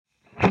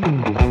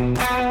From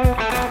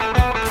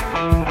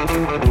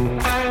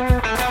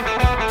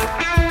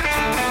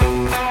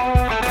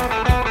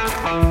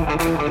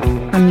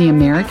the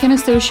American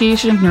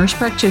Association of Nurse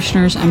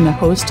Practitioners, I'm the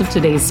host of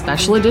today's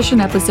special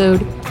edition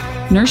episode,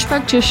 Nurse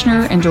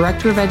Practitioner and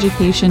Director of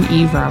Education,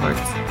 Eve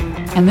Roberts.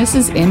 And this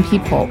is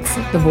NP Pulse,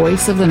 the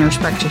voice of the nurse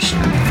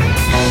practitioner.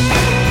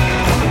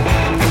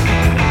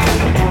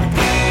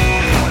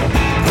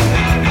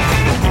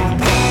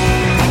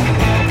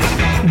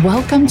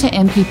 Welcome to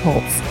NP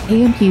Pulse,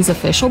 ANP's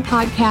official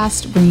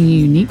podcast bringing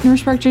you unique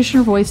nurse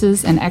practitioner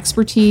voices and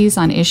expertise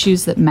on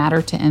issues that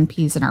matter to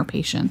NPs and our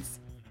patients.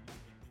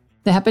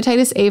 The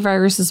hepatitis A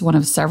virus is one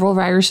of several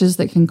viruses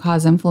that can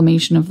cause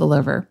inflammation of the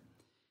liver.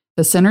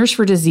 The Centers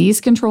for Disease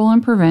Control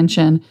and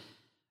Prevention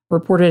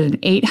reported an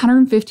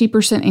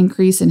 850%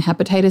 increase in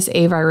hepatitis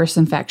A virus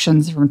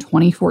infections from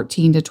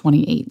 2014 to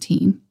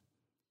 2018.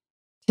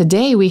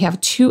 Today, we have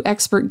two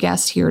expert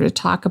guests here to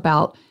talk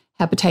about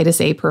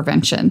hepatitis A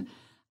prevention.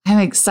 I'm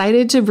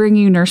excited to bring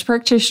you nurse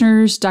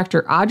practitioners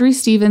Dr. Audrey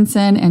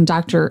Stevenson and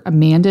Dr.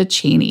 Amanda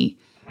Chaney.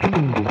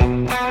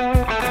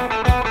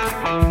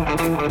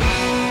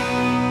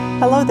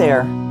 Hello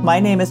there. My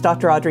name is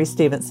Dr. Audrey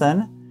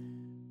Stevenson.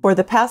 For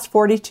the past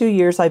 42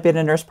 years, I've been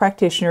a nurse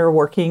practitioner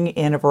working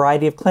in a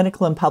variety of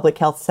clinical and public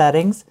health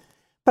settings,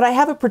 but I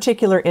have a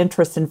particular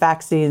interest in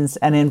vaccines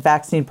and in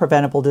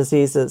vaccine-preventable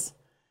diseases.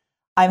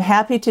 I'm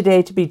happy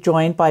today to be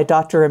joined by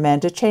Dr.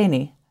 Amanda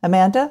Chaney.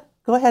 Amanda,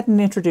 go ahead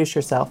and introduce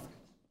yourself.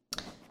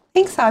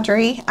 Thanks,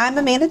 Audrey. I'm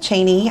Amanda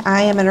Chaney.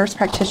 I am a nurse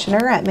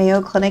practitioner at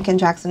Mayo Clinic in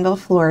Jacksonville,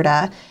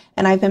 Florida,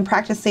 and I've been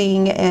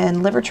practicing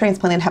in liver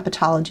transplant and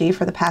hepatology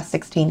for the past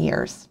 16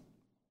 years.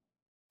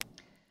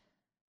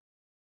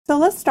 So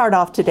let's start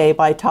off today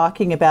by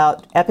talking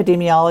about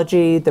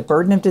epidemiology, the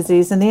burden of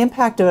disease, and the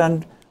impact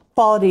on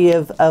quality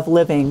of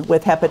living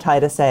with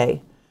hepatitis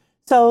A.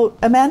 So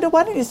Amanda,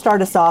 why don't you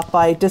start us off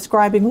by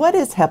describing what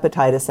is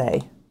hepatitis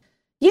A?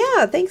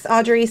 Yeah, thanks,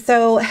 Audrey.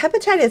 So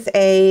hepatitis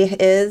A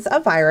is a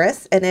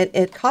virus, and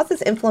it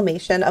causes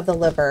inflammation of the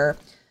liver.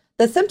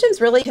 The symptoms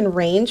really can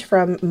range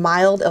from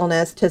mild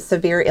illness to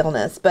severe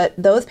illness, but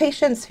those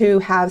patients who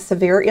have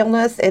severe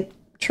illness, it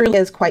truly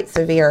is quite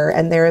severe,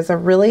 and there is a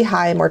really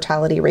high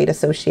mortality rate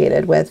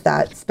associated with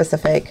that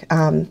specific,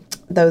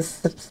 those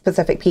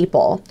specific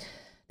people.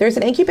 There's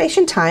an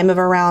incubation time of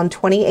around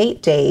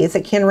 28 days.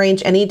 It can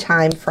range any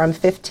time from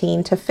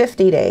 15 to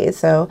 50 days.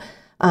 So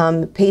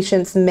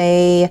patients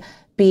may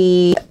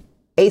be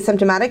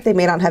asymptomatic, they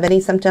may not have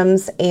any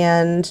symptoms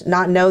and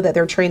not know that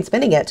they're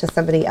transmitting it to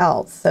somebody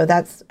else. So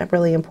that's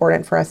really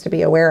important for us to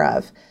be aware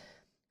of.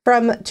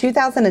 From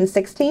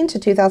 2016 to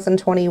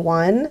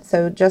 2021,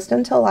 so just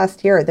until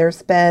last year,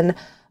 there's been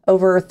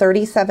over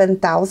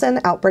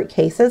 37,000 outbreak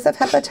cases of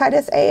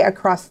hepatitis A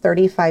across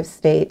 35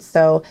 states.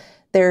 So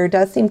there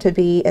does seem to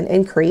be an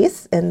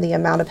increase in the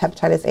amount of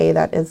hepatitis A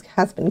that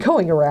has been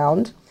going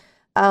around.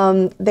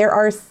 There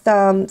are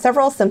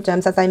several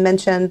symptoms. As I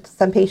mentioned,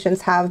 some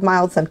patients have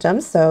mild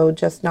symptoms, so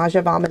just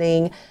nausea,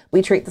 vomiting.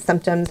 We treat the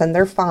symptoms and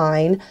they're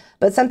fine.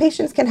 But some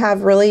patients can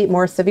have really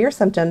more severe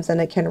symptoms, and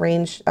it can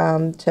range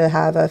to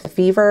have a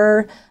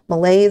fever,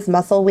 malaise,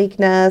 muscle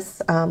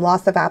weakness,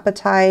 loss of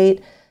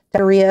appetite,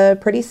 diarrhea,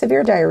 pretty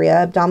severe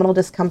diarrhea, abdominal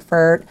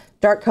discomfort,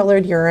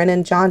 dark-colored urine,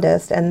 and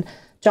jaundice. And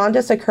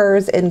jaundice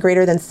occurs in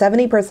greater than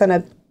 70%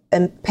 of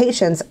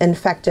patients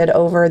infected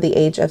over the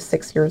age of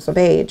 6 years of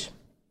age.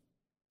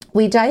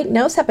 We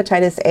diagnose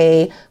hepatitis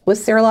A with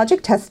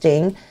serologic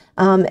testing,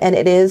 and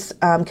it is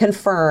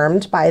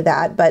confirmed by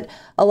that. But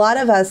a lot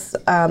of us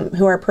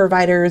who are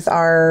providers,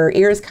 our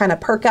ears kind of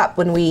perk up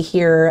when we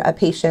hear a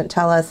patient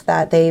tell us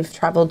that they've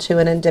traveled to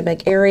an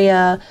endemic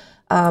area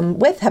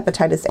with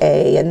hepatitis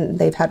A, and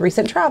they've had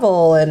recent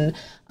travel, and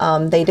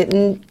they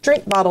didn't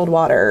drink bottled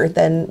water.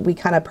 Then we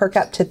kind of perk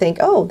up to think,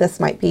 oh,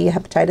 this might be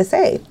hepatitis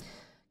A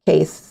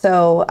case.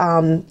 So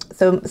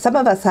some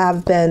of us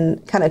have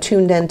been kind of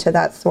tuned into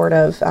that sort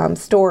of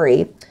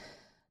story.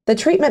 The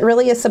treatment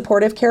really is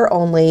supportive care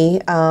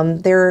only.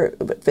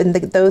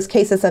 Those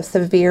cases of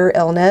severe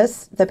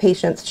illness, the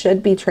patients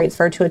should be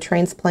transferred to a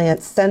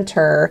transplant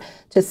center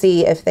to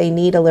see if they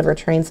need a liver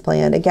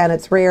transplant. Again,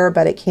 it's rare,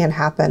 but it can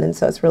happen, and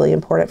so it's really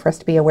important for us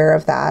to be aware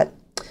of that.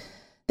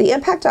 The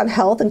impact on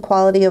health and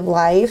quality of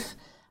life,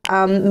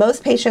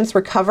 most patients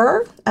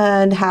recover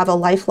and have a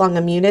lifelong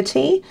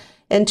immunity.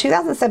 In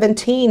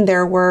 2017,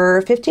 there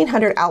were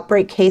 1,500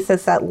 outbreak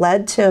cases that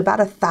led to about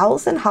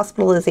 1,000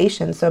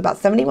 hospitalizations, so about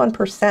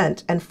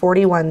 71% and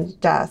 41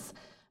 deaths.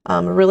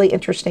 A really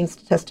interesting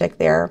statistic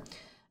there.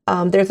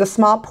 There's a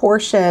small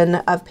portion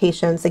of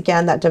patients,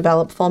 again, that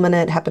develop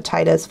fulminant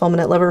hepatitis,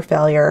 fulminant liver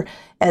failure,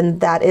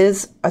 and that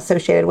is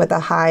associated with a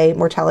high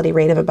mortality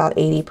rate of about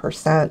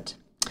 80%.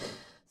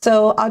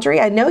 So,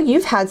 Audrey, I know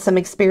you've had some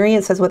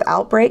experiences with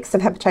outbreaks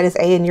of hepatitis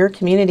A in your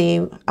community.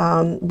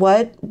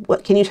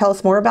 What can you tell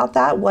us more about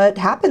that? What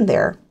happened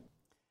there?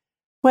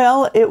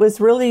 Well, it was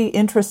really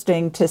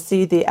interesting to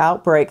see the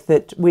outbreak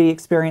that we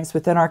experienced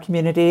within our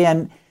community,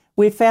 and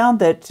we found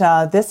that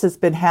this has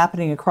been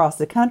happening across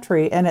the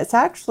country. And it's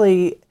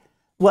actually,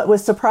 what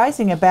was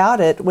surprising about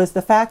it was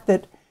the fact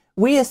that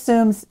we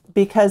assume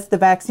because the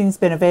vaccine's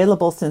been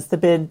available since the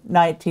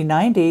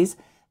mid-1990s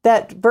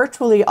that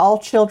virtually all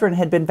children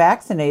had been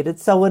vaccinated.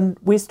 So when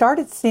we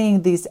started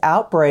seeing these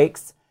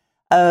outbreaks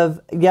of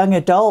young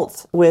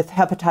adults with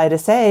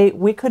hepatitis A,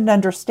 we couldn't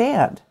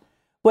understand.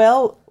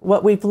 Well,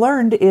 what we've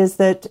learned is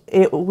that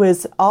it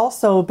was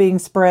also being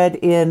spread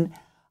in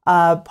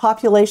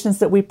populations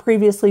that we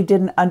previously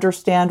didn't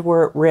understand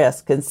were at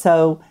risk. And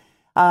so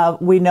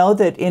we know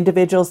that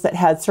individuals that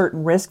had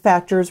certain risk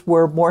factors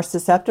were more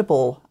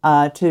susceptible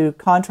to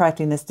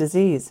contracting this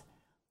disease.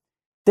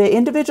 The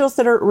individuals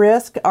that are at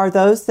risk are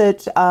those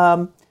that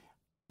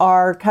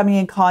are coming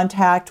in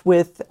contact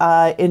with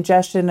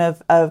ingestion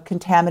of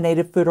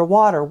contaminated food or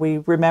water. We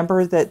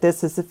remember that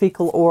this is the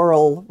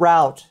fecal-oral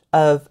route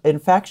of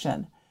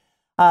infection.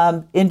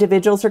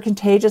 Individuals are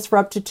contagious for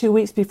up to 2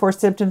 weeks before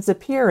symptoms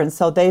appear, and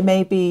so they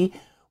may be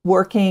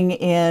working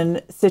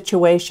in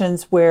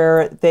situations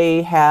where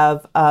they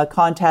have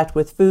contact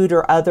with food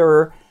or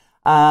other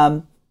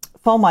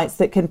fomites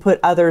that can put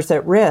others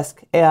at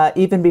risk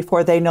even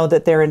before they know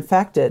that they're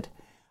infected.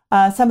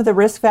 Some of the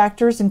risk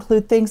factors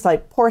include things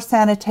like poor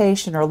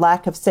sanitation or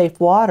lack of safe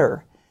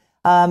water.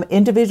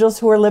 Individuals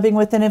who are living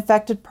with an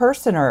infected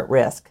person are at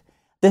risk.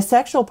 The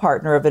sexual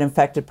partner of an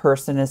infected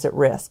person is at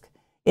risk.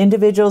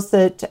 Individuals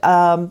that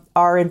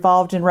are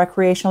involved in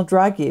recreational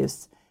drug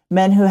use,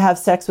 men who have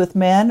sex with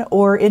men,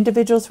 or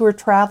individuals who are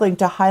traveling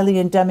to highly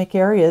endemic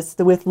areas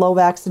with low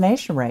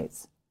vaccination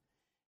rates.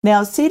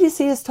 Now,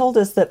 CDC has told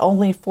us that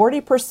only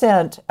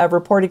 40% of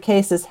reported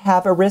cases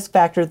have a risk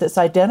factor that's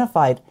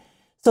identified.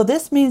 So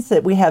this means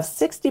that we have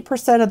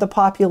 60% of the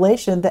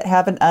population that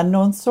have an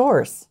unknown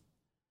source.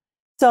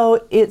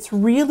 So it's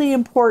really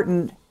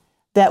important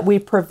that we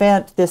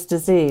prevent this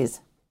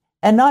disease,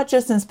 and not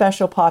just in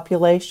special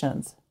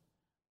populations.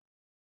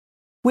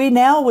 We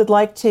now would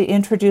like to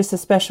introduce a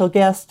special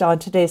guest on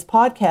today's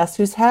podcast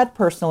who's had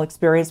personal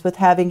experience with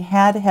having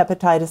had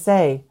hepatitis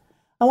A.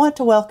 I want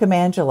to welcome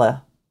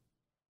Angela.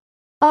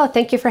 Oh,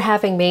 thank you for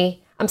having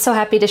me. I'm so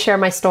happy to share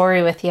my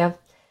story with you.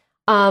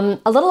 A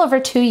little over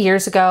 2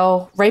 years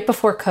ago, right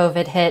before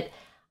COVID hit,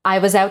 I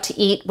was out to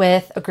eat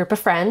with a group of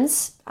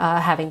friends,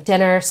 having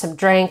dinner, some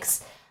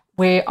drinks.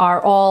 We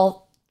are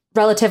all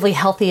relatively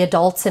healthy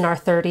adults in our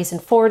 30s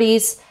and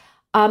 40s.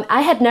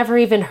 I had never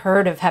even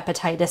heard of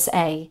hepatitis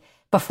A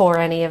before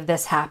any of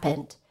this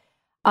happened.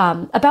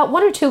 About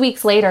 1 or 2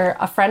 weeks later,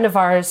 a friend of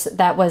ours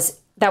that was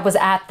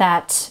at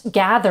that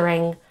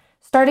gathering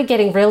started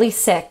getting really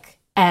sick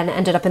and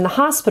ended up in the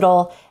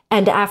hospital.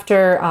 And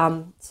after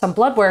some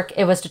blood work,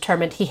 it was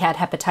determined he had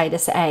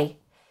hepatitis A.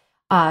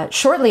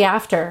 Shortly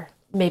after,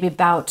 maybe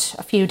about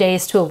a few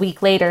days to a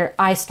week later,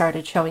 I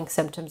started showing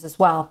symptoms as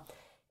well.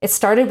 It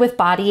started with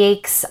body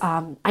aches.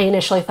 I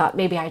initially thought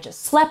maybe I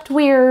just slept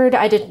weird.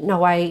 I didn't know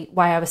why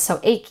I was so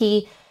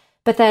achy.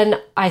 But then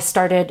I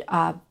started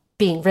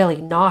being really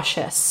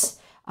nauseous,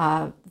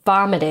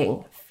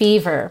 vomiting,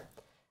 fever,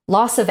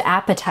 loss of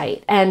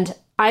appetite. And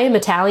I am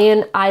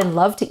Italian. I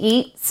love to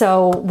eat.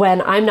 So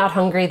when I'm not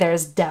hungry,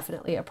 there's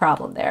definitely a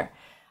problem there.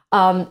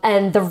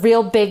 And the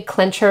real big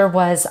clincher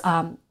was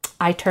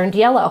I turned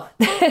yellow.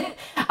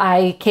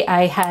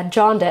 I had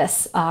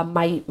jaundice.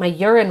 My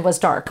urine was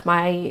dark.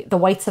 The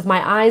whites of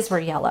my eyes were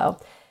yellow.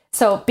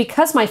 So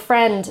because my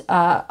friend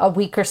a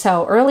week or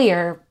so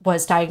earlier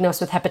was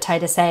diagnosed with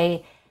hepatitis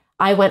A,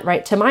 I went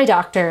right to my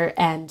doctor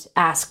and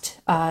asked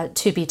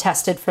to be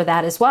tested for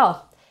that as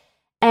well.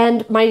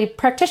 And my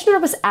practitioner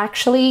was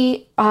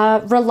actually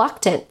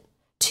reluctant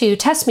to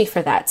test me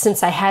for that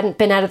since I hadn't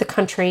been out of the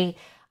country.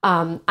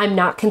 I'm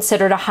not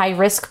considered a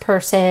high-risk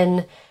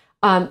person.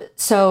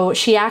 So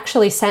she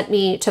actually sent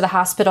me to the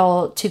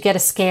hospital to get a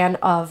scan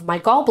of my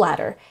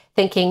gallbladder,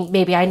 thinking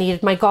maybe I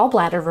needed my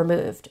gallbladder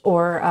removed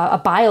or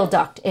a bile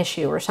duct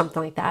issue or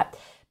something like that.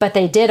 But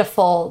they did a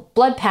full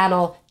blood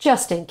panel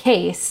just in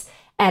case,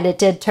 and it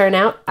did turn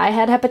out I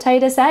had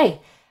hepatitis A.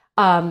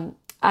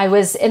 I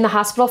was in the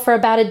hospital for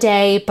about a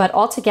day, but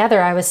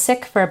altogether I was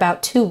sick for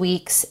about 2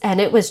 weeks,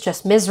 and it was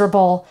just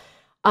miserable.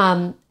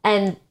 And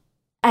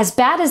as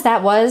bad as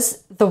that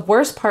was, the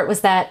worst part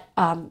was that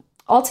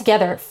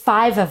altogether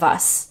 5 of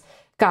us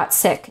got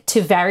sick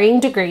to varying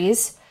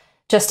degrees.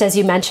 Just as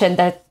you mentioned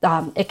that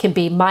it can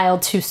be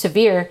mild to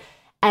severe.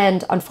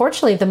 And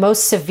unfortunately, the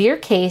most severe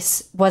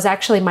case was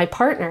actually my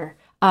partner.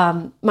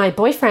 My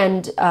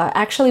boyfriend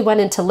actually went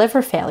into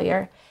liver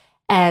failure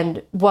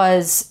and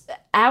was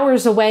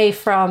hours away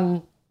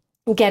from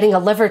getting a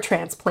liver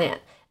transplant.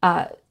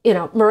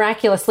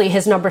 Miraculously,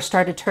 his number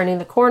started turning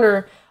the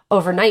corner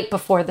overnight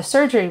before the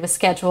surgery was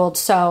scheduled.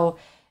 So,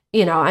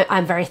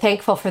 I'm very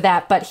thankful for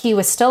that. But he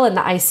was still in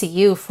the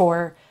ICU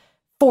for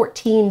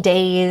 14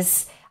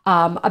 days.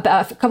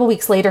 About a couple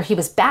weeks later, he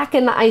was back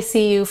in the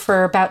ICU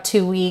for about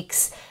 2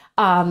 weeks.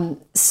 And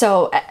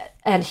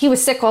he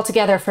was sick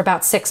altogether for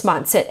about 6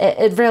 months.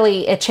 It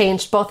really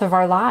changed both of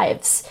our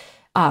lives,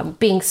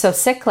 being so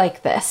sick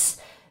like this.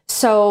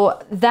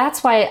 So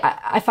that's why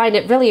I find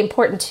it really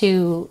important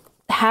to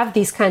have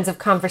these kinds of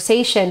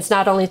conversations,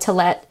 not only to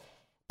let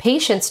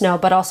patients know,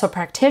 but also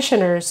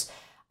practitioners.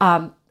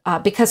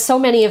 because so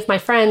many of my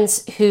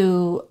friends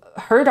who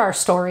heard our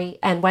story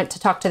and went to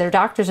talk to their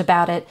doctors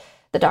about it,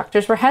 the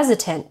doctors were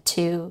hesitant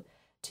to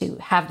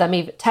have them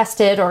even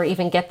tested or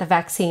even get the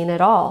vaccine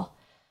at all.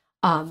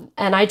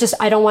 And I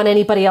don't want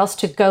anybody else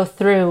to go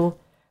through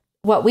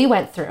what we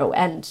went through,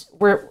 and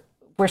we're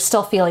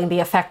still feeling the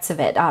effects of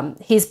it.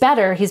 He's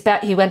better.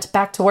 He went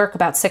back to work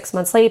about 6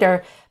 months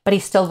later, but he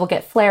still will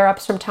get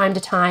flare-ups from time to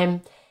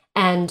time.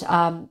 And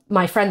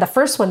my friend, the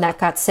first one that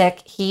got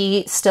sick,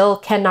 he still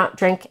cannot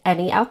drink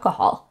any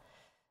alcohol.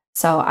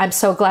 So I'm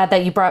so glad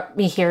that you brought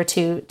me here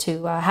to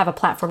have a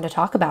platform to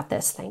talk about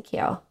this. Thank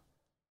you.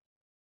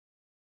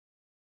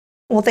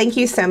 Well, thank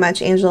you so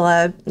much,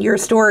 Angela. Your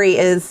story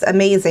is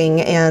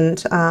amazing,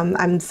 and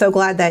I'm so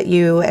glad that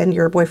you and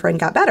your boyfriend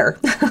got better.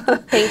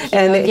 Thank you.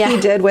 And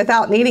he did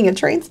without needing a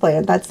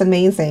transplant. That's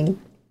amazing.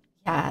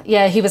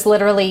 Yeah, he was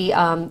literally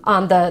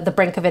on the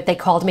brink of it. They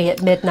called me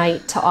at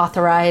midnight to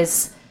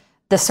authorize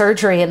the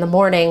surgery in the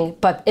morning,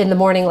 but in the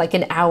morning, like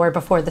an hour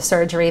before the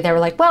surgery, they were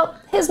like, well,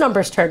 his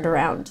numbers turned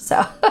around.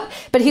 So,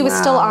 but he was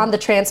still on the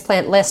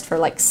transplant list for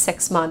like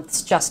 6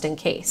 months, just in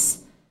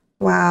case.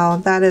 Wow,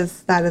 that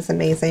is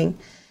amazing.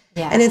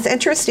 Yeah. And it's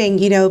interesting,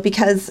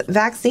 because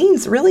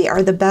vaccines really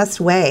are the best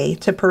way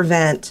to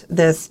prevent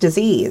this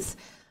disease.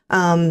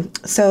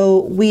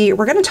 So we're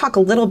going to talk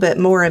a little bit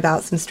more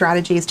about some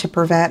strategies to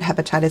prevent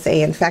hepatitis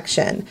A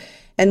infection.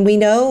 And we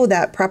know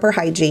that proper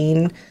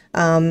hygiene,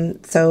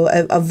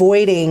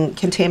 avoiding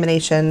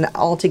contamination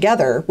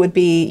altogether would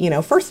be,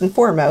 first and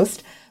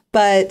foremost.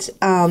 But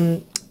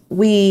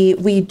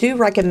we do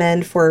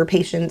recommend for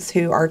patients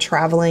who are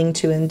traveling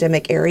to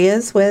endemic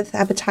areas with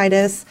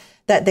hepatitis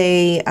that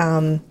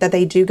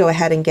they do go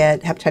ahead and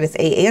get hepatitis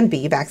A and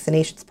B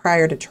vaccinations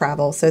prior to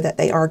travel, so that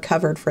they are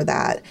covered for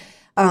that.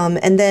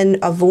 And then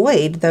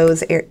avoid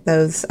those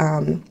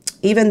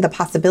even the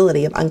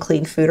possibility of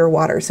unclean food or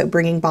water. So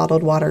bringing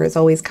bottled water is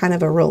always kind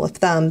of a rule of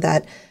thumb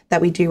that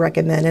we do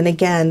recommend. And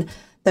again,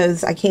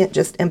 I can't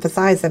just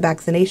emphasize the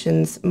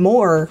vaccinations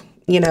more,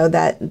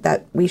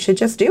 that we should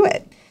just do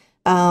it.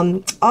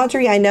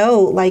 Audrey, I know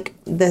like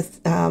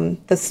this,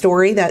 the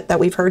story that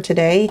we've heard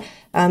today,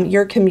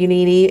 your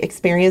community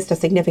experienced a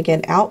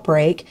significant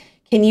outbreak.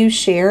 Can you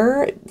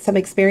share some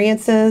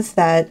experiences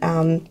that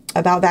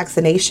about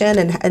vaccination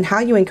and how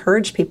you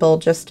encourage people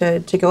just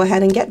to go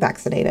ahead and get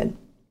vaccinated?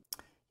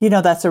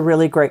 That's a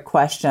really great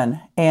question.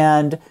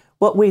 And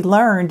what we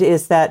learned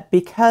is that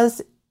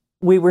because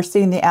we were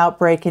seeing the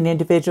outbreak in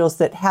individuals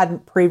that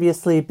hadn't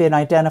previously been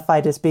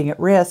identified as being at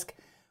risk,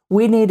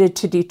 we needed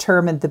to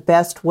determine the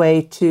best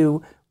way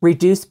to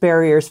reduce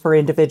barriers for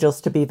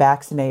individuals to be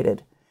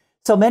vaccinated.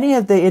 So many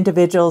of the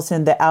individuals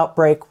in the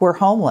outbreak were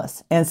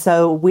homeless. And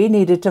so we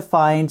needed to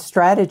find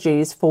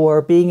strategies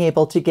for being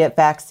able to get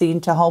vaccine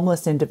to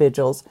homeless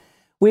individuals.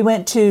 We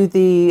went to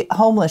the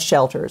homeless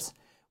shelters.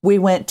 We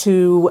went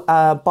to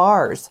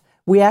bars.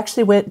 We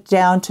actually went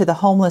down to the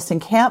homeless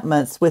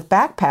encampments with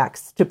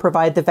backpacks to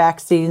provide the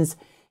vaccines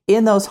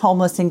in those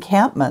homeless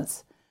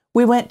encampments.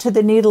 We went to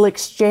the needle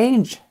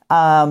exchange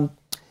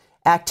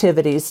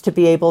activities to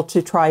be able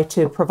to try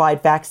to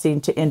provide vaccine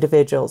to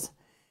individuals.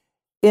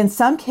 In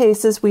some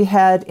cases, we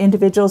had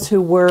individuals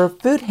who were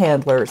food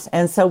handlers,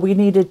 and so we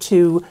needed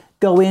to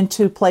go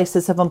into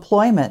places of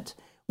employment.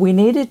 We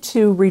needed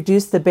to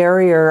reduce the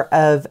barrier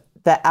of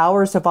the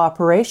hours of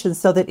operation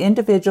so that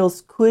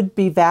individuals could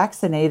be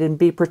vaccinated and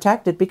be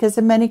protected, because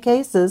in many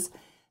cases,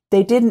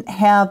 they didn't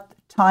have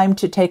time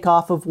to take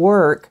off of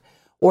work,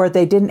 or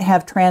they didn't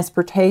have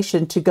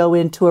transportation to go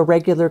into a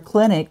regular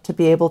clinic to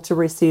be able to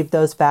receive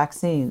those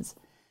vaccines.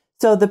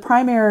 So the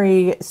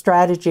primary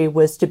strategy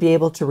was to be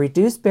able to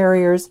reduce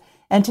barriers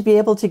and to be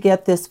able to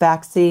get this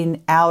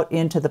vaccine out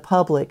into the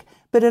public.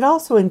 But it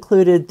also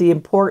included the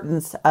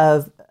importance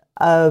of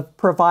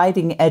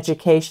providing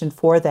education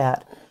for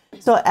that.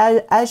 So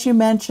as you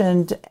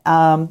mentioned,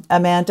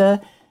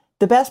 Amanda,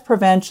 the best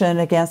prevention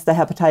against the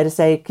hepatitis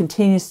A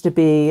continues to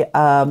be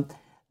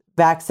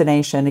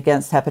vaccination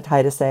against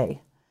hepatitis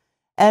A.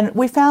 And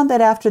we found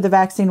that after the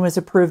vaccine was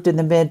approved in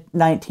the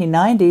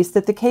mid-1990s,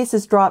 that the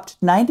cases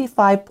dropped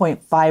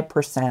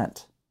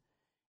 95.5%.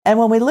 And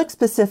when we look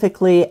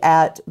specifically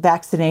at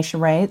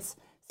vaccination rates,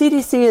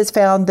 CDC has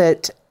found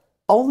that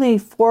only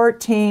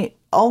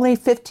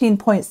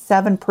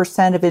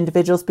 15.7% of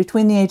individuals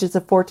between the ages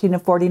of 14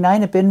 and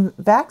 49 have been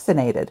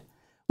vaccinated,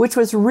 which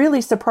was really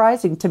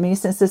surprising to me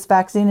since this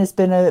vaccine has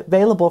been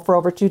available for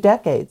over 2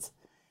 decades.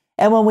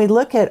 And when we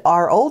look at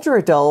our older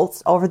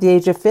adults over the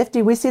age of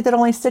 50, we see that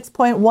only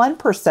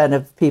 6.1%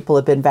 of people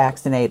have been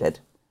vaccinated.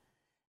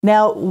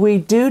 Now, we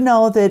do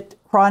know that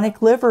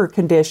chronic liver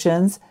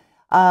conditions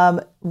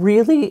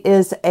really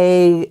is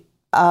a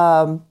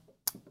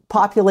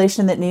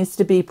population that needs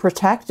to be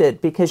protected,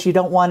 because you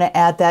don't want to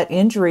add that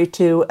injury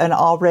to an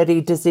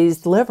already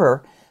diseased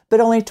liver.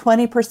 But only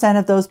 20%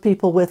 of those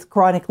people with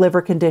chronic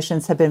liver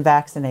conditions have been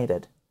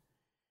vaccinated.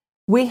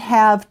 We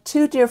have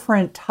 2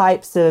 different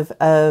types of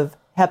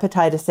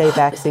hepatitis A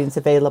vaccines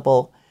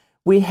available.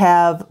 We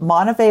have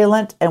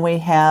monovalent and we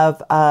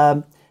have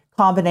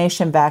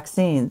combination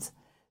vaccines.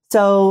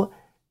 So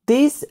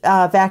these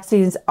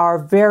vaccines are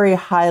very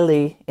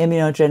highly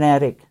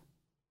immunogenic.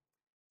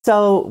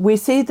 So we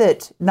see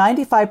that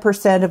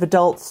 95% of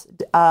adults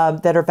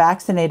that are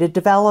vaccinated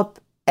develop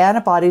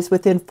antibodies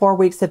within 4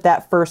 weeks of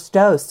that first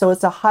dose. So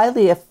it's a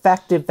highly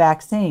effective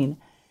vaccine.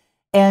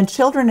 And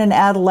children and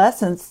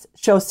adolescents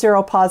show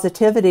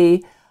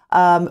seropositivity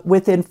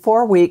within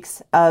 4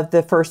 weeks of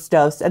the first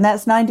dose. And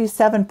that's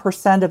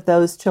 97% of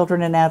those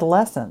children and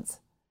adolescents.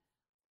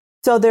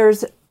 So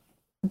there's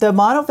the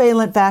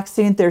monovalent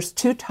vaccine, there's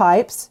two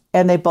types,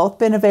 and they've both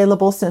been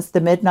available since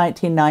the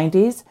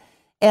mid-1990s.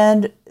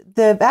 And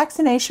the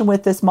vaccination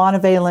with this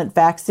monovalent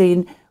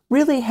vaccine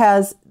really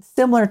has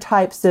similar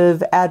types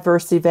of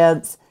adverse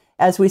events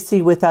as we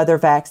see with other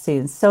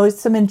vaccines. So it's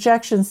some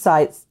injection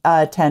site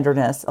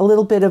tenderness, a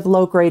little bit of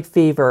low-grade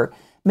fever,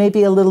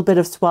 maybe a little bit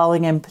of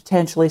swelling and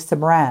potentially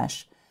some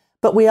rash.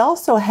 But we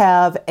also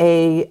have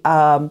a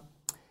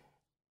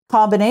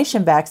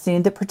combination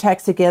vaccine that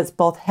protects against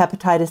both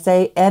hepatitis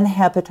A and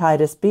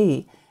hepatitis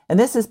B. And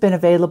this has been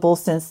available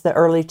since the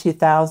early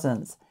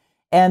 2000s.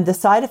 And the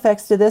side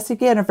effects to this,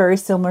 again, are very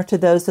similar to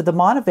those of the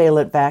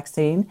monovalent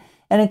vaccine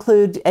and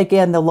include,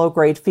 again, the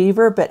low-grade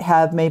fever, but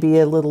have maybe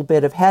a little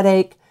bit of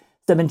headache,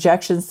 some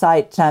injection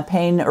site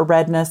pain or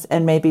redness,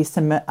 and maybe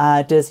some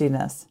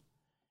dizziness.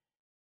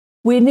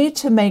 We need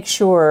to make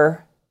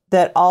sure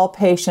that all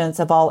patients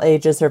of all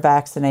ages are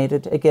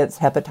vaccinated against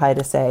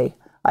hepatitis A.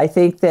 I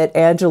think that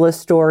Angela's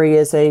story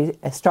is a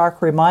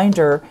stark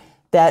reminder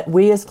that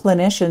we as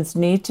clinicians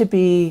need to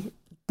be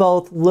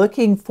both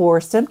looking for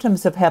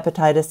symptoms of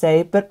hepatitis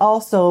A, but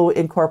also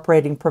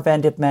incorporating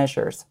preventive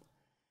measures.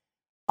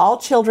 All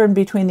children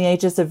between the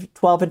ages of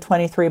 12 and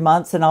 23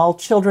 months and all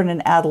children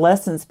and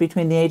adolescents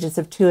between the ages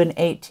of 2 and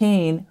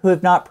 18 who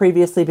have not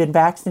previously been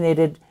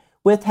vaccinated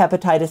with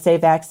hepatitis A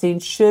vaccine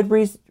should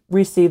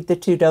receive the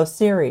 2-dose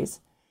series.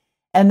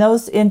 And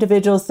those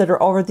individuals that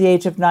are over the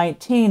age of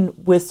 19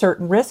 with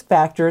certain risk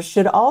factors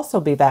should also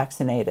be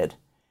vaccinated.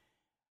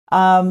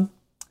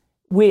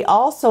 We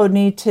also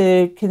need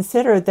to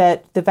consider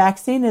that the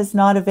vaccine is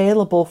not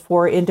available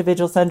for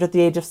individuals under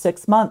the age of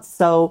 6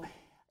 months,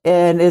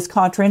 and is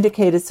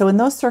contraindicated. So in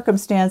those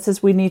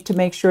circumstances, we need to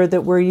make sure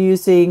that we're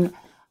using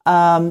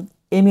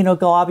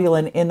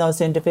immunoglobulin in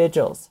those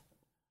individuals.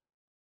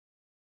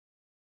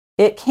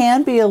 It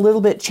can be a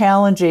little bit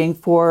challenging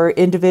for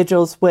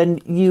individuals when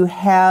you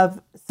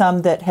have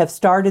some that have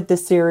started the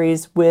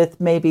series with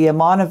maybe a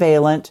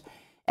monovalent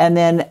and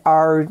then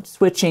are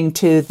switching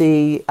to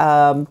the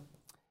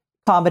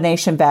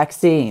combination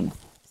vaccine.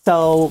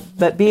 So,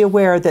 but be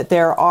aware that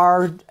there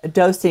are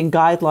dosing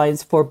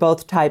guidelines for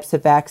both types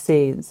of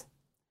vaccines.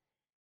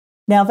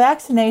 Now,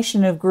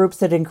 vaccination of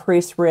groups at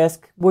increased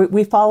risk,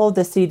 we follow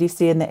the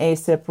CDC and the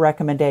ACIP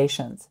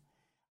recommendations.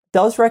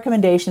 Those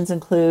recommendations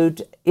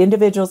include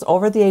individuals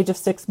over the age of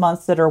 6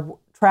 months that are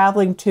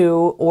traveling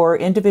to or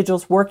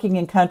individuals working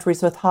in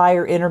countries with high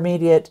or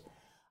intermediate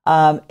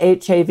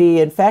HIV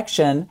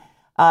infection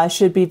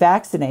should be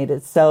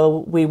vaccinated.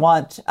 So we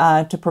want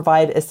to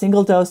provide a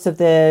single dose of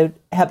the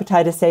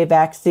hepatitis A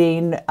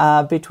vaccine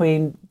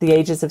between the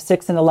ages of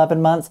 6 and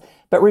 11 months.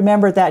 But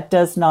remember, that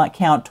does not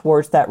count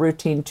towards that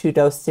routine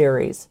 2-dose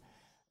series.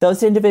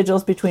 Those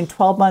individuals between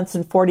 12 months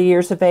and 40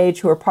 years of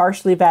age who are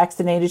partially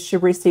vaccinated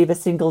should receive a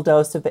single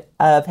dose of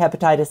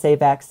hepatitis A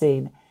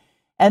vaccine.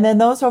 And then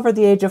those over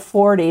the age of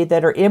 40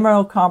 that are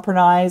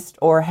immunocompromised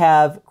or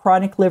have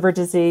chronic liver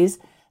disease,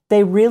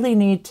 they really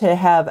need to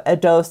have a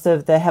dose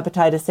of the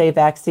hepatitis A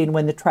vaccine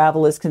when the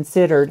travel is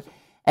considered.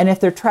 And if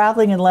they're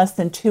traveling in less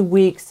than 2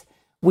 weeks,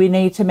 we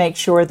need to make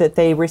sure that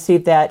they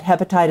receive that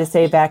hepatitis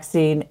A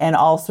vaccine and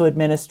also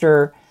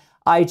administer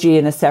IG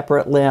in a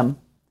separate limb.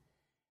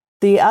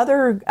 The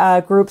other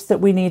groups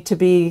that we need to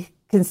be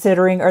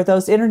considering are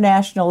those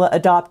international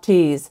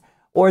adoptees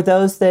or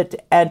those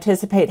that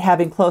anticipate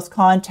having close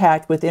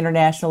contact with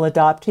international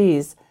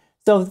adoptees.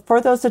 So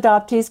for those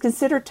adoptees,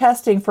 consider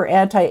testing for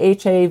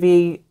anti-HIV,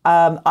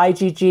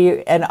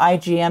 IgG, and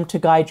IgM to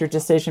guide your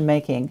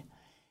decision-making.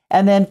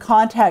 And then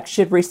contacts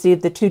should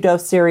receive the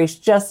 2-dose series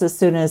just as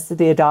soon as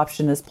the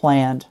adoption is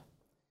planned.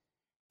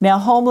 Now,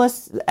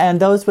 homeless and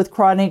those with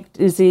chronic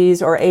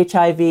disease or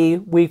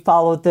HIV, we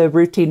follow the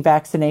routine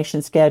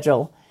vaccination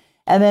schedule.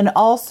 And then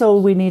also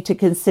we need to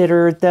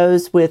consider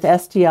those with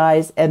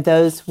STIs and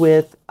those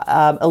with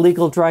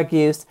illegal drug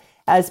use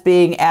as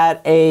being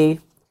at a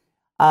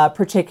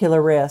particular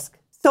risk.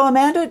 So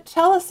Amanda,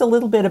 tell us a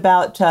little bit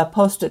about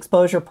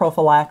post-exposure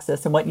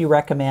prophylaxis and what you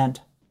recommend.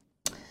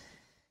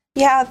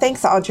 Yeah,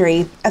 thanks,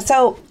 Audrey.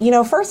 So,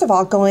 first of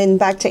all, going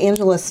back to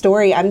Angela's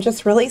story, I'm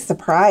just really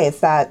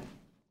surprised that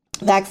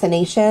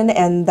vaccination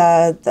and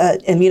the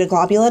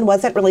immunoglobulin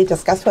wasn't really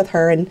discussed with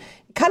her, and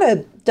it kind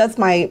of does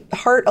my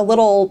heart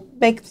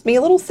makes me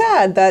a little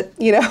sad that,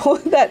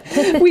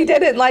 that we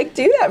didn't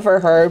do that for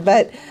her.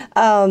 But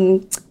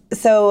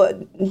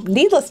so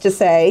needless to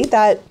say,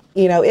 that,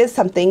 is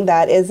something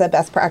that is a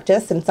best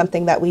practice and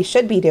something that we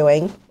should be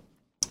doing.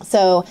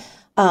 So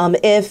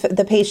if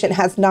the patient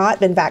has not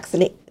been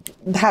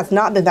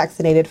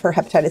vaccinated for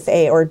hepatitis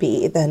A or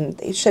B, then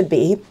they should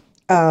be.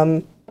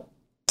 And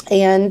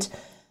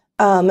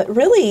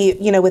Really,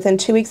 within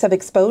 2 weeks of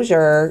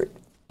exposure,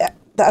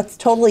 that's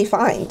totally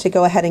fine to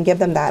go ahead and give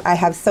them that. I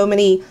have so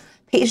many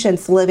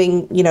patients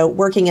living,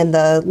 working in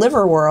the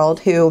liver world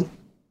who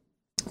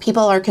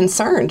people are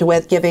concerned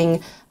with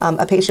giving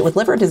a patient with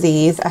liver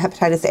disease a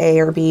hepatitis A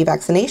or B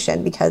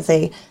vaccination because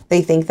they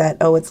think that,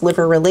 oh, it's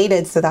liver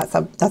related, so that's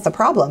a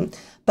problem.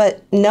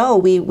 But no,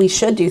 we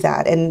should do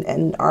that.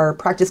 And our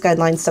practice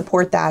guidelines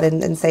support that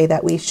and say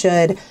that we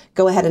should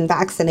go ahead and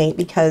vaccinate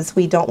because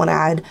we don't want to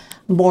add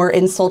more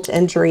insult to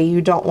injury.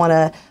 You don't want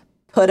to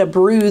put a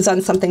bruise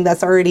on something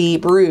that's already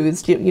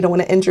bruised. You don't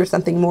want to injure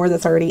something more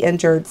that's already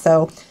injured.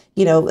 So,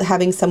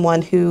 having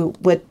someone who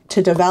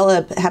to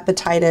develop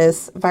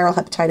viral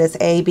hepatitis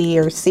A, B,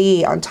 or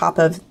C on top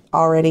of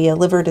already a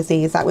liver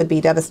disease, that would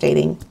be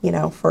devastating,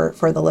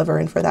 for the liver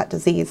and for that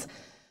disease.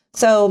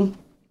 So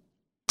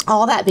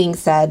all that being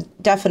said,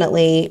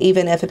 definitely,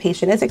 even if a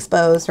patient is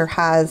exposed or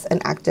has an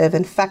active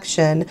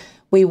infection,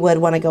 we would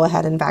want to go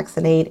ahead and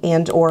vaccinate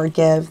and or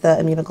give the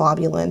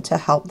immunoglobulin to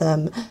help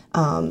them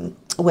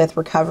with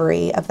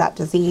recovery of that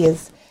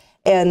disease.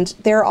 And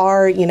there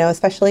are,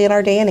 especially in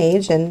our day and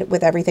age and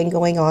with everything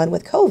going on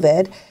with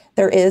COVID,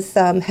 there is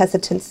some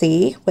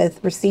hesitancy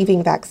with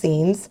receiving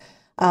vaccines.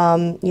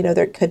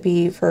 There could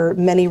be for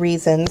many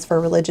reasons,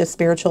 for religious,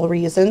 spiritual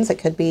reasons. It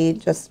could be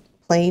just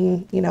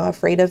plain,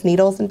 afraid of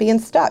needles and being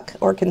stuck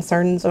or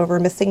concerns over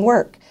missing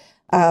work.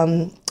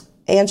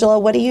 Angela,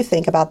 what do you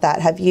think about that?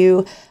 Have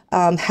you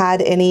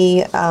had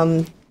any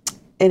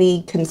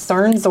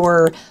concerns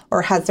or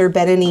has there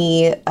been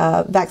any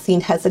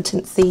vaccine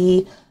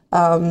hesitancy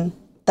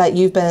that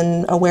you've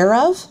been aware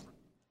of?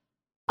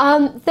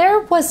 There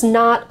was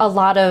not a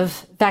lot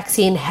of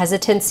vaccine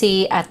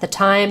hesitancy at the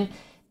time.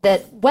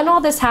 That when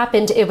all this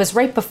happened, it was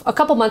a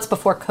couple months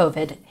before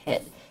COVID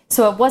hit.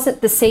 So it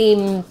wasn't the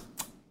same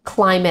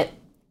climate,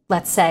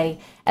 let's say,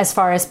 as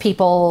far as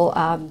people,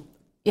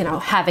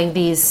 having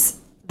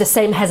the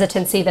same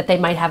hesitancy that they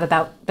might have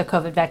about the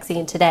COVID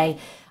vaccine today.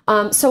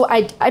 So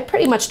I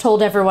pretty much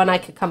told everyone I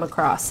could come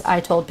across.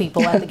 I told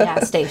people at the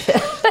gas station.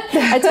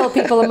 I told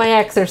people in my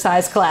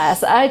exercise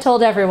class. I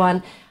told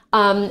everyone.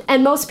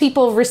 And most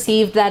people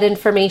received that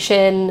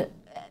information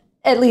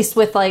at least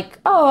with like,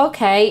 oh,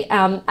 okay.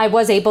 I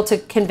was able to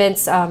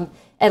convince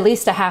at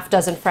least a half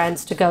dozen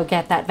friends to go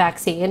get that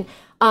vaccine.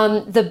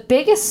 The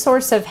biggest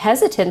source of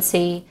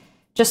hesitancy,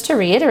 just to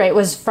reiterate,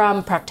 was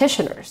from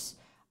practitioners.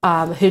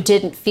 Who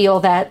didn't feel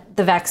that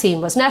the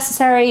vaccine was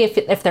necessary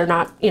if they're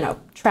not,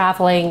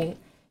 traveling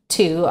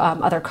to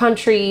other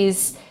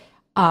countries.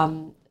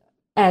 And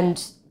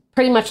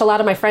pretty much a lot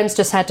of my friends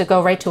just had to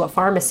go right to a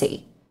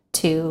pharmacy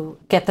to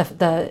get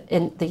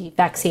the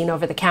vaccine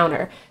over the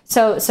counter.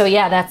 So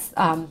yeah, that's,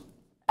 and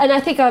I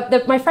think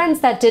my friends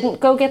that didn't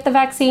go get the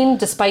vaccine,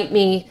 despite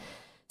me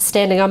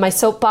standing on my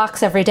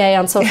soapbox every day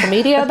on social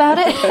media about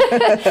it,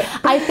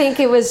 I think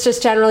it was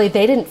just generally,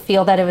 they didn't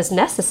feel that it was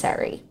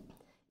necessary.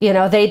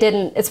 They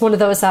didn't, it's one of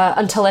those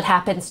until it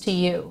happens to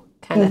you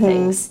kind of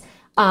things.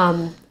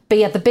 But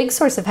yeah, the big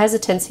source of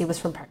hesitancy was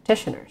from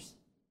practitioners.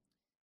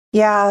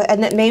 Yeah,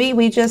 and that maybe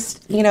we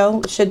just,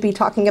 should be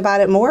talking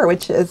about it more,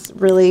 which is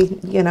really,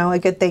 a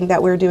good thing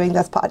that we're doing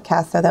this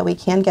podcast so that we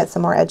can get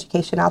some more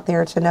education out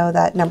there to know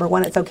that, number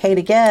one, it's okay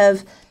to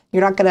give.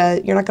 You're not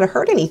gonna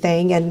hurt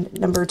anything, and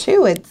number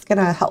two, it's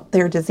gonna help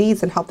their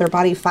disease and help their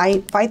body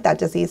fight that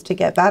disease to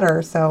get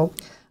better. So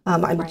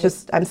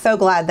I'm so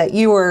glad that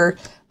you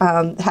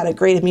had a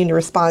great immune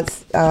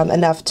response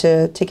enough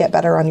to get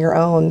better on your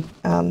own.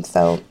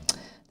 So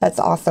that's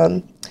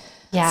awesome.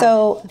 Yeah.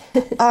 So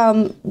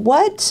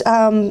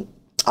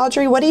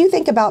Audrey, what do you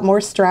think about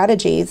more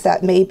strategies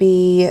that may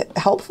be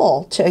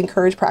helpful to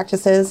encourage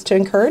practices to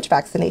encourage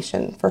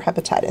vaccination for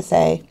hepatitis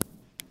A?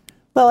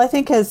 Well, I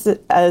think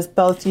as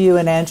both you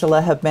and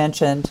Angela have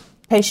mentioned,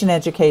 patient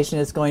education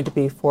is going to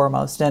be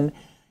foremost. And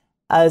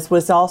as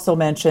was also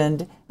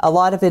mentioned, a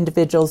lot of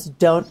individuals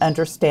don't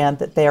understand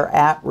that they are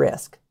at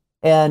risk.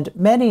 And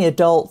many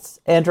adults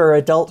enter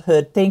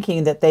adulthood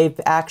thinking that they've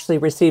actually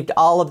received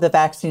all of the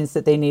vaccines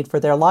that they need for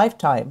their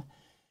lifetime,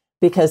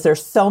 because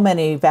there's so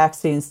many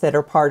vaccines that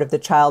are part of the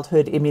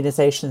childhood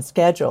immunization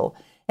schedule.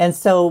 And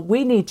so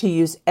we need to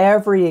use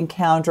every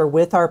encounter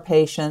with our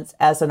patients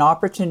as an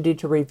opportunity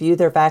to review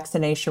their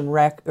vaccination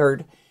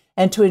record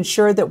and to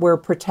ensure that we're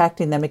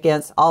protecting them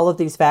against all of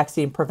these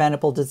vaccine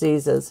preventable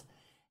diseases.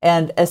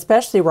 And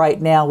especially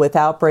right now with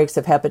outbreaks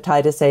of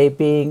hepatitis A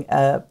being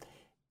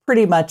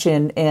pretty much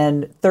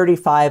in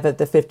 35 of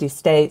the 50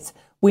 states,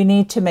 we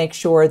need to make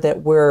sure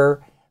that we're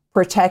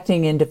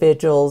protecting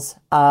individuals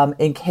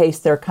in case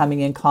they're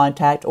coming in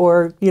contact,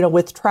 or,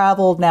 with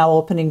travel now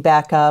opening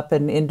back up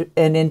and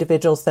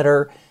individuals that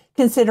are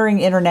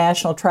considering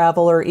international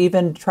travel or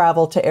even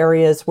travel to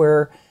areas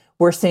where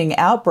we're seeing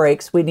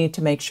outbreaks, we need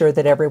to make sure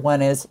that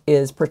everyone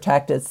is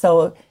protected.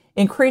 So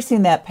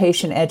increasing that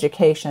patient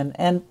education.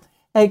 And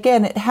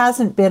again, it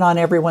hasn't been on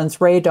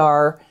everyone's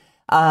radar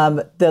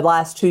the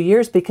last 2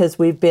 years because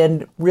we've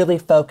been really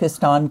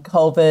focused on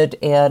COVID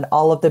and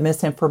all of the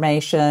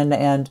misinformation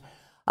and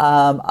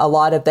a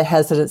lot of the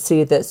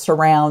hesitancy that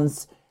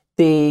surrounds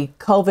the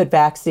COVID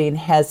vaccine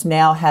has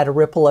now had a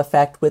ripple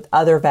effect with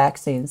other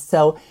vaccines.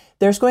 So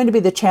there's going to be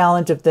the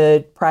challenge of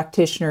the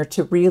practitioner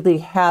to really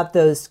have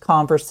those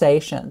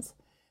conversations.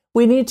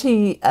 We need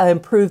to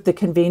improve the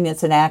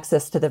convenience and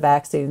access to the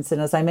vaccines.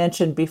 And as I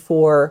mentioned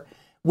before,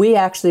 we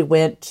actually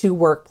went to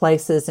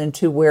workplaces and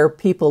to where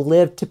people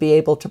live to be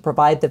able to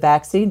provide the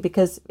vaccine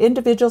because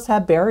individuals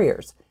have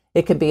barriers.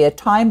 It can be a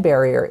time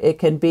barrier. It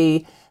can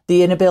be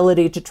the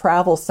inability to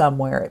travel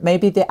somewhere. It may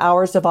be the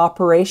hours of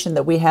operation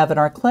that we have in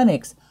our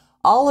clinics.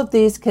 All of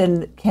these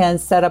can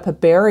set up a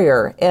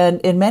barrier. And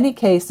in many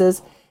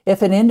cases,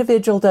 if an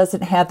individual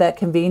doesn't have that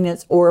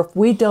convenience, or if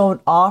we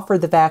don't offer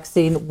the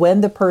vaccine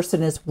when the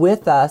person is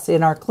with us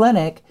in our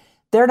clinic,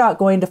 they're not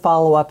going to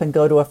follow up and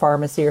go to a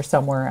pharmacy or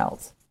somewhere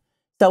else.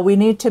 So we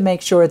need to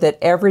make sure that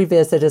every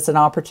visit is an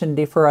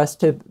opportunity for us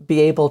to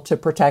be able to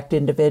protect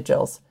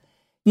individuals.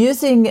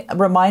 Using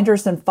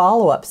reminders and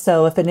follow-up.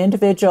 So if an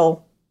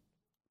individual,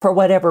 for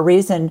whatever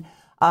reason,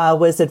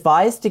 was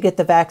advised to get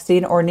the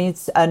vaccine or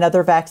needs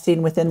another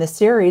vaccine within the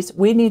series,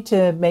 we need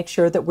to make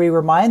sure that we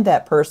remind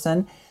that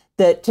person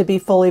that to be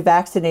fully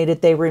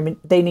vaccinated,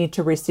 they need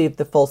to receive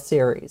the full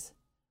series.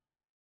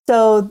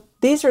 So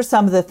these are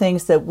some of the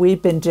things that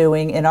we've been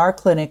doing in our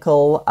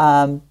clinical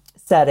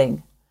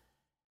setting.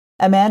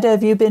 Amanda,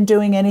 have you been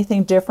doing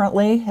anything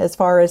differently as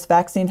far as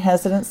vaccine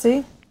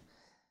hesitancy?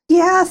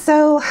 Yeah,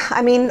 so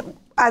I mean,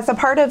 as a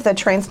part of the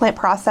transplant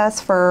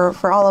process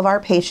for all of our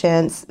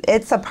patients,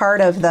 it's a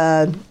part of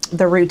the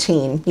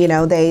routine. You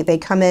know, they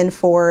come in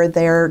for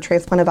their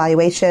transplant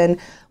evaluation.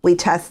 We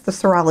test the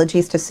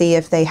serologies to see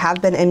if they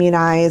have been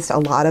immunized. A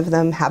lot of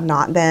them have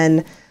not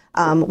been,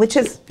 which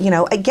is, you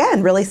know,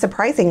 again, really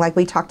surprising. Like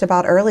we talked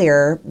about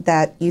earlier,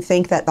 that you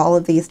think that all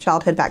of these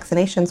childhood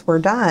vaccinations were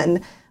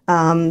done.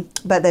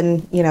 But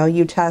then, you know,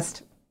 you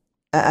test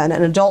an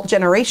adult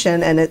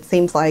generation and it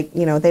seems like,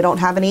 you know, they don't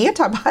have any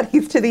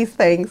antibodies to these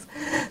things.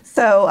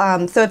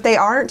 So, so if they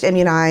aren't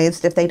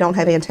immunized, if they don't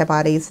have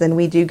antibodies, then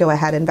we do go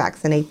ahead and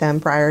vaccinate them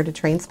prior to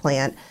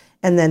transplant.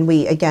 And then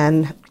we,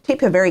 again,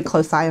 keep a very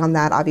close eye on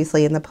that,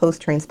 obviously, in the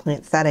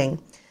post-transplant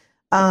setting.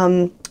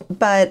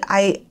 But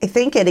I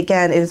think it,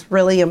 again, is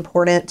really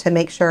important to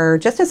make sure,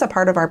 just as a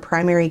part of our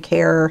primary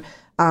care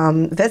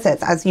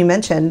visits, as you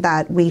mentioned,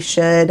 that we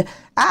should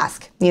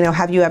ask, you know,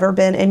 have you ever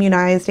been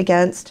immunized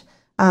against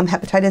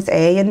hepatitis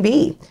A and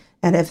B?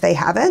 And if they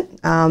haven't,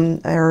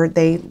 or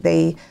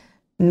they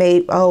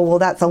may, oh, well,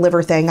 that's a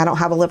liver thing, I don't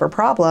have a liver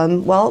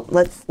problem. Well,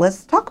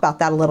 let's talk about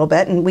that a little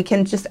bit, and we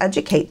can just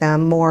educate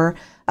them more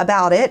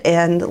about it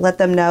and let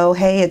them know,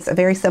 hey, it's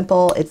very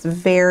simple, it's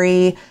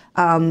very,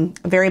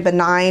 very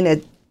benign,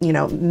 it, you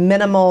know,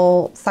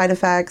 minimal side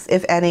effects,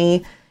 if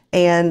any,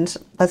 and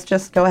let's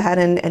just go ahead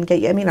and get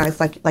you immunized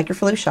like your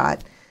flu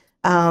shot.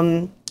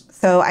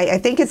 So I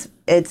think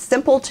it's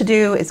simple to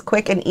do, it's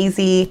quick and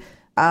easy.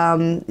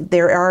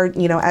 There are,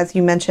 you know, as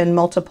you mentioned,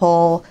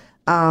 multiple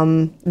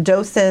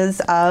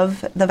doses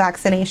of the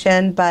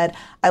vaccination, but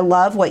I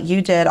love what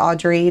you did,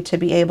 Audrey, to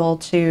be able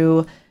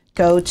to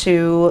go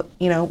to,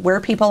 you know,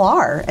 where people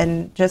are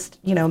and just,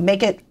 you know,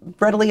 make it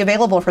readily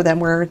available for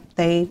them where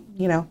they,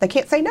 you know, they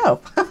can't say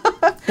no.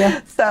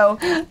 Yeah. So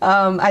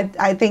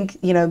I think,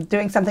 you know,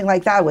 doing something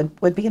like that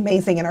would be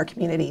amazing in our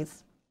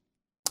communities.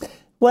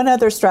 One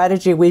other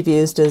strategy we've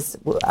used is,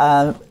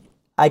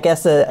 I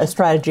guess, a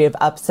strategy of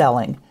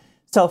upselling.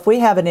 So if we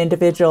have an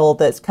individual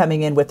that's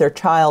coming in with their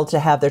child to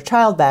have their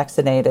child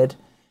vaccinated,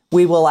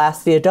 we will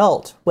ask the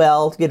adult,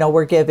 well, you know,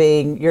 we're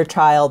giving your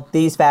child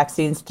these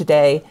vaccines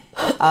today.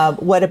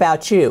 What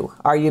about you?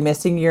 Are you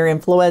missing your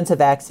influenza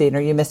vaccine?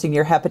 Are you missing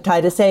your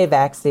hepatitis A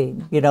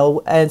vaccine? You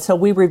know, and so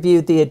we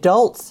reviewed the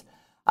adults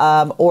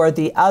or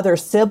the other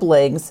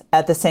siblings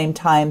at the same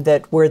time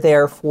that we're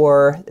there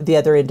for the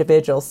other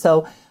individuals.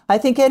 So I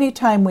think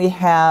anytime we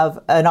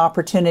have an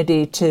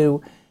opportunity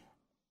to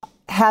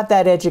have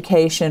that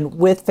education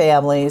with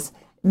families,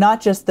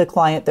 not just the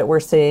client that we're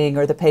seeing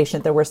or the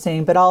patient that we're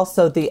seeing, but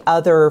also the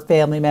other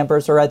family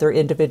members or other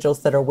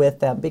individuals that are with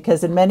them.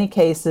 Because in many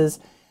cases,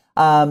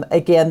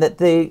 again, that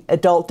the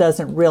adult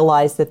doesn't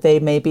realize that they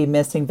may be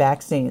missing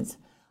vaccines.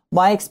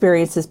 My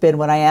experience has been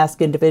when I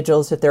ask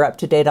individuals if they're up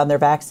to date on their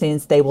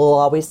vaccines, they will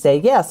always say,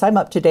 yes, I'm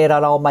up to date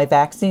on all my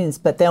vaccines.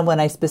 But then when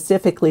I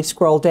specifically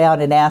scroll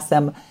down and ask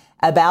them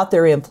about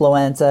their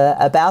influenza,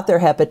 about their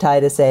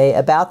hepatitis A,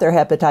 about their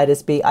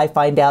hepatitis B, I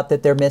find out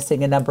that they're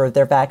missing a number of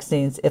their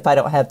vaccines if I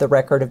don't have the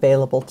record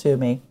available to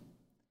me.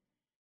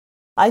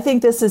 I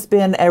think this has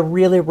been a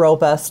really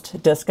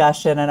robust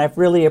discussion, and I've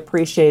really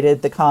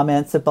appreciated the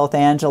comments of both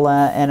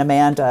Angela and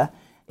Amanda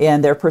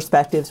and their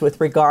perspectives with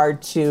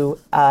regard to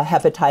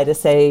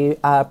hepatitis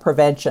A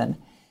prevention.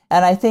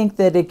 And I think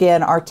that,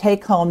 again, our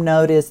take-home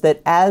note is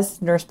that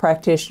as nurse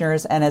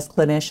practitioners and as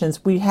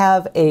clinicians, we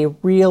have a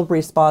real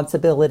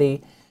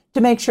responsibility to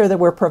make sure that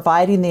we're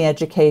providing the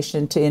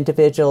education to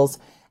individuals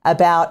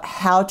about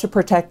how to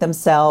protect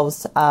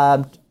themselves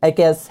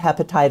against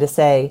hepatitis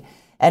A,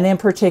 and in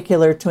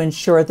particular to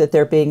ensure that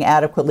they're being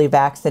adequately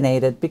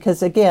vaccinated.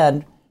 Because,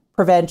 again,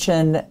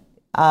 prevention,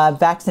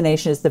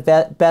 vaccination is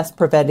the best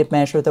preventive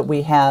measure that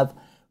we have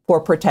for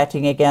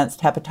protecting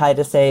against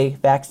hepatitis A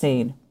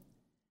vaccine.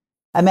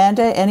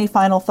 Amanda, any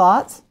final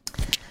thoughts?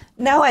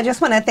 No, I just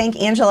want to thank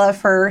Angela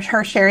for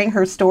her sharing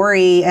her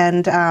story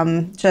and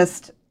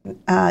just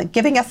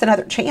giving us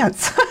another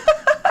chance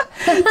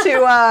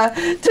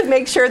to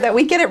make sure that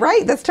we get it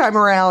right this time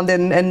around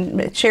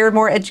and share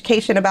more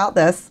education about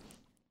this.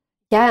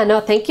 Yeah, no,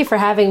 thank you for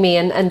having me.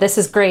 And this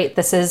is great.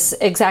 This is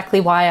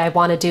exactly why I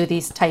want to do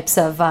these types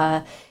of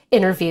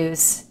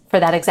interviews, for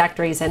that exact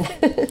reason.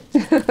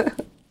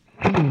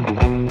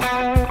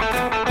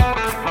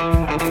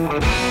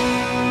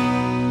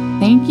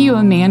 Thank you,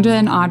 Amanda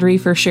and Audrey,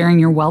 for sharing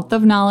your wealth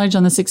of knowledge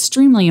on this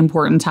extremely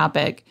important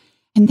topic.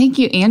 And thank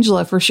you,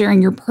 Angela, for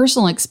sharing your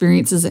personal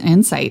experiences and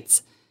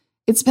insights.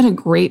 It's been a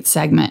great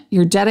segment.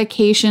 Your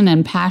dedication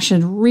and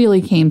passion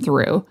really came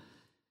through.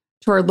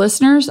 To our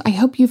listeners, I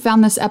hope you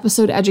found this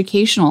episode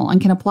educational and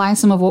can apply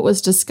some of what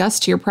was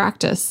discussed to your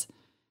practice.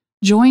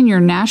 Join your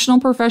National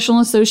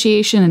Professional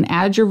Association and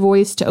add your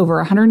voice to over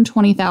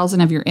 120,000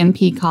 of your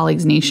NP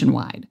colleagues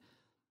nationwide.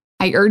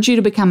 I urge you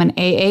to become an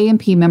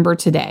AANP member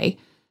today.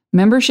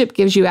 Membership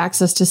gives you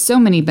access to so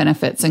many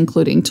benefits,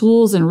 including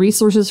tools and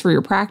resources for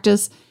your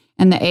practice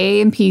and the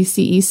AANP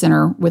CE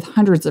Center with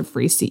hundreds of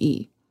free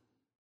CE.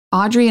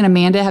 Audrey and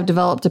Amanda have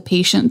developed a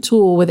patient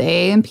tool with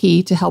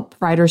AANP to help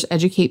providers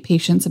educate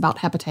patients about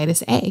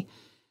hepatitis A.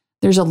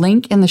 There's a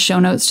link in the show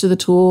notes to the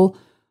tool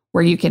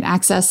where you can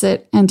access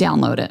it and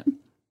download it.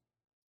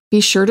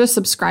 Be sure to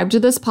subscribe to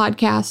this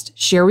podcast,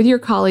 share with your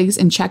colleagues,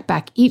 and check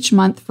back each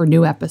month for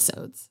new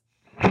episodes.